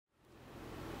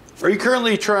Are you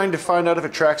currently trying to find out if a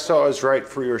track saw is right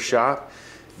for your shop?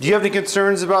 Do you have any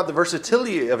concerns about the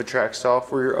versatility of a track saw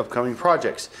for your upcoming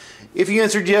projects? If you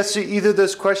answered yes to either of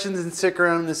those questions, then stick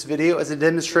around in this video as I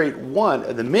demonstrate one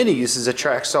of the many uses a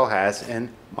track saw has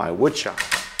in my wood shop.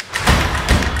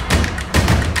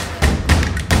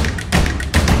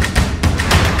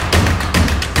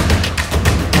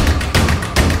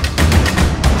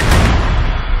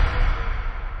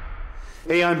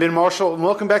 Hey, I'm Ben Marshall and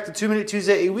welcome back to 2 Minute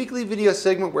Tuesday, a weekly video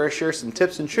segment where I share some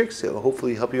tips and tricks that will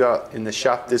hopefully help you out in the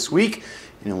shop this week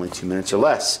in only 2 minutes or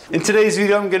less. In today's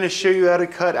video, I'm going to show you how to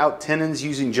cut out tenons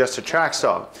using just a track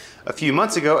saw. A few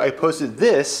months ago, I posted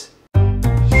this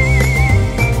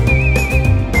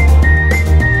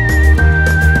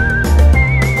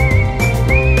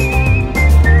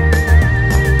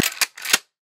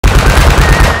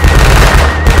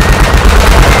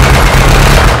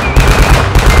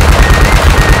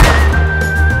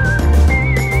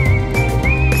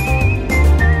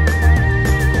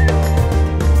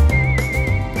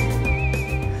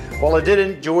While I did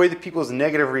enjoy the people's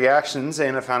negative reactions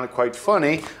and I found it quite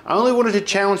funny, I only wanted to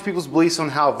challenge people's beliefs on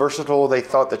how versatile they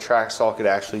thought the track saw could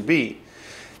actually be.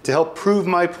 To help prove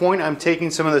my point, I'm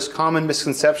taking some of those common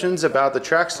misconceptions about the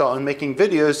track saw and making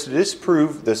videos to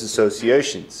disprove those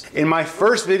associations. In my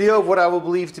first video of what I will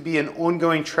believe to be an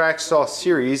ongoing track saw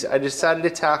series, I decided to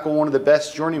tackle one of the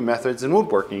best joining methods in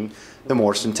woodworking, the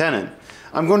Morrison tenon.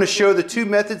 I'm going to show the two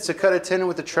methods to cut a tenon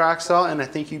with a track saw, and I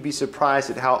think you'd be surprised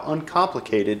at how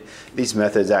uncomplicated these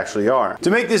methods actually are. To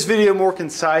make this video more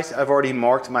concise, I've already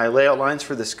marked my layout lines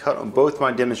for this cut on both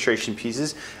my demonstration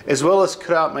pieces, as well as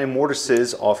cut out my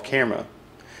mortises off camera.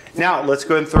 Now let's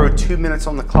go ahead and throw 2 minutes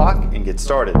on the clock and get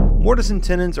started. Mortise and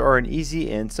tenons are an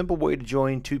easy and simple way to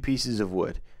join two pieces of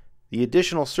wood. The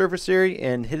additional surface area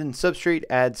and hidden substrate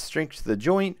adds strength to the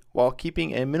joint while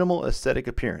keeping a minimal aesthetic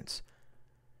appearance.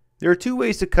 There are two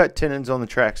ways to cut tenons on the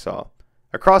track saw: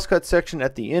 a crosscut section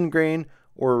at the end grain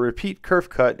or a repeat kerf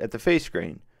cut at the face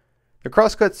grain. The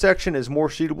crosscut section is more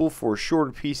suitable for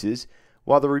shorter pieces,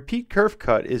 while the repeat kerf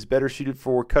cut is better suited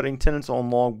for cutting tenons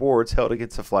on long boards held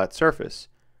against a flat surface.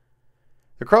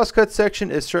 The crosscut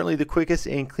section is certainly the quickest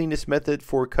and cleanest method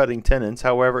for cutting tenons.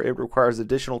 However, it requires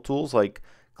additional tools like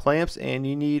clamps, and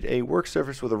you need a work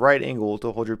surface with a right angle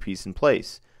to hold your piece in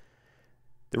place.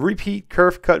 The repeat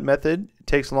kerf cut method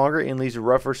takes longer and leaves a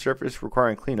rougher surface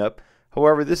requiring cleanup.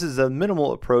 However, this is a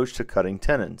minimal approach to cutting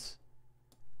tenons.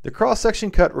 The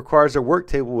cross-section cut requires a work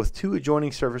table with two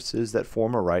adjoining surfaces that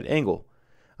form a right angle.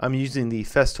 I'm using the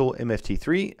Festool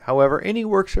MFT3. However, any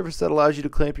work surface that allows you to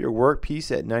clamp your work piece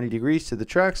at 90 degrees to the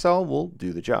track saw will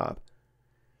do the job.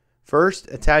 First,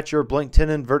 attach your blank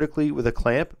tenon vertically with a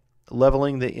clamp,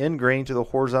 leveling the end grain to the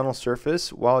horizontal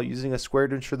surface while using a square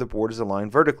to ensure the board is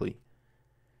aligned vertically.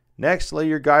 Next, lay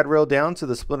your guide rail down so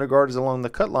the splinter guard is along the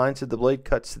cut line so the blade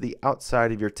cuts to the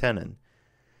outside of your tenon.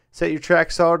 Set your track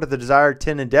saw to the desired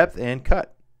tenon depth and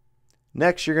cut.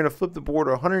 Next, you're going to flip the board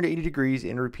 180 degrees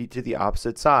and repeat to the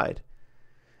opposite side.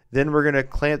 Then we're going to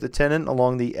clamp the tenon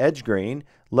along the edge grain,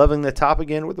 leveling the top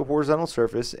again with the horizontal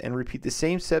surface, and repeat the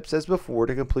same steps as before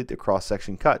to complete the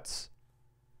cross-section cuts.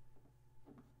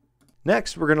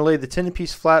 Next, we're going to lay the tenon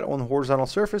piece flat on the horizontal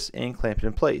surface and clamp it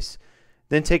in place.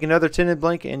 Then take another tenon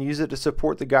blank and use it to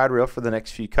support the guide rail for the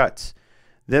next few cuts.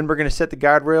 Then we're going to set the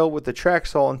guide rail with the track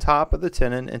saw on top of the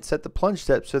tenon and set the plunge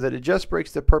step so that it just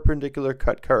breaks the perpendicular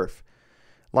cut kerf.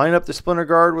 Line up the splinter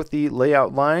guard with the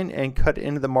layout line and cut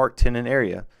into the marked tenon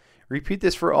area. Repeat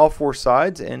this for all four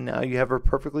sides, and now you have a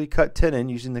perfectly cut tenon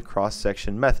using the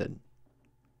cross-section method.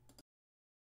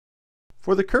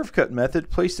 For the kerf cut method,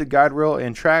 place the guide rail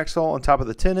and track saw on top of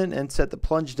the tenon and set the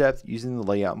plunge depth using the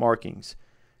layout markings.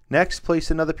 Next, place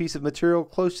another piece of material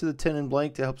close to the tenon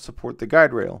blank to help support the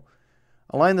guide rail.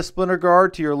 Align the splinter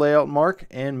guard to your layout mark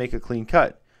and make a clean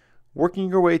cut. Working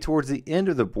your way towards the end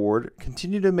of the board,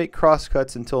 continue to make cross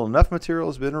cuts until enough material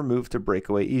has been removed to break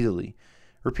away easily.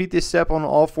 Repeat this step on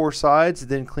all four sides,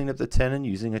 then clean up the tenon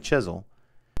using a chisel.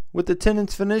 With the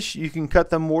tenons finished, you can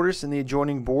cut the mortise in the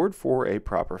adjoining board for a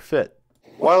proper fit.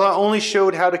 While I only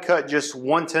showed how to cut just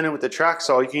one tenon with the track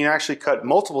saw, you can actually cut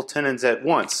multiple tenons at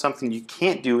once, something you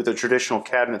can't do with a traditional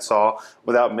cabinet saw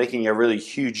without making a really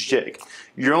huge jig.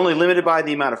 You're only limited by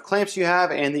the amount of clamps you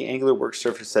have and the angular work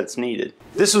surface that's needed.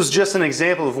 This was just an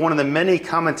example of one of the many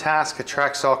common tasks a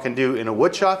track saw can do in a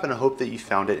wood shop, and I hope that you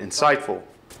found it insightful.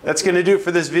 That's going to do it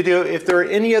for this video. If there are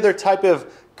any other type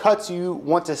of cuts you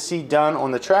want to see done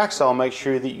on the track saw, make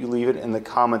sure that you leave it in the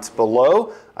comments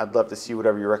below. I'd love to see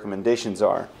whatever your recommendations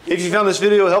are. If you found this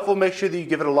video helpful, make sure that you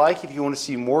give it a like. If you want to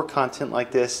see more content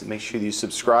like this, make sure that you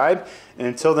subscribe. And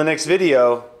until the next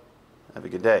video, have a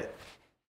good day.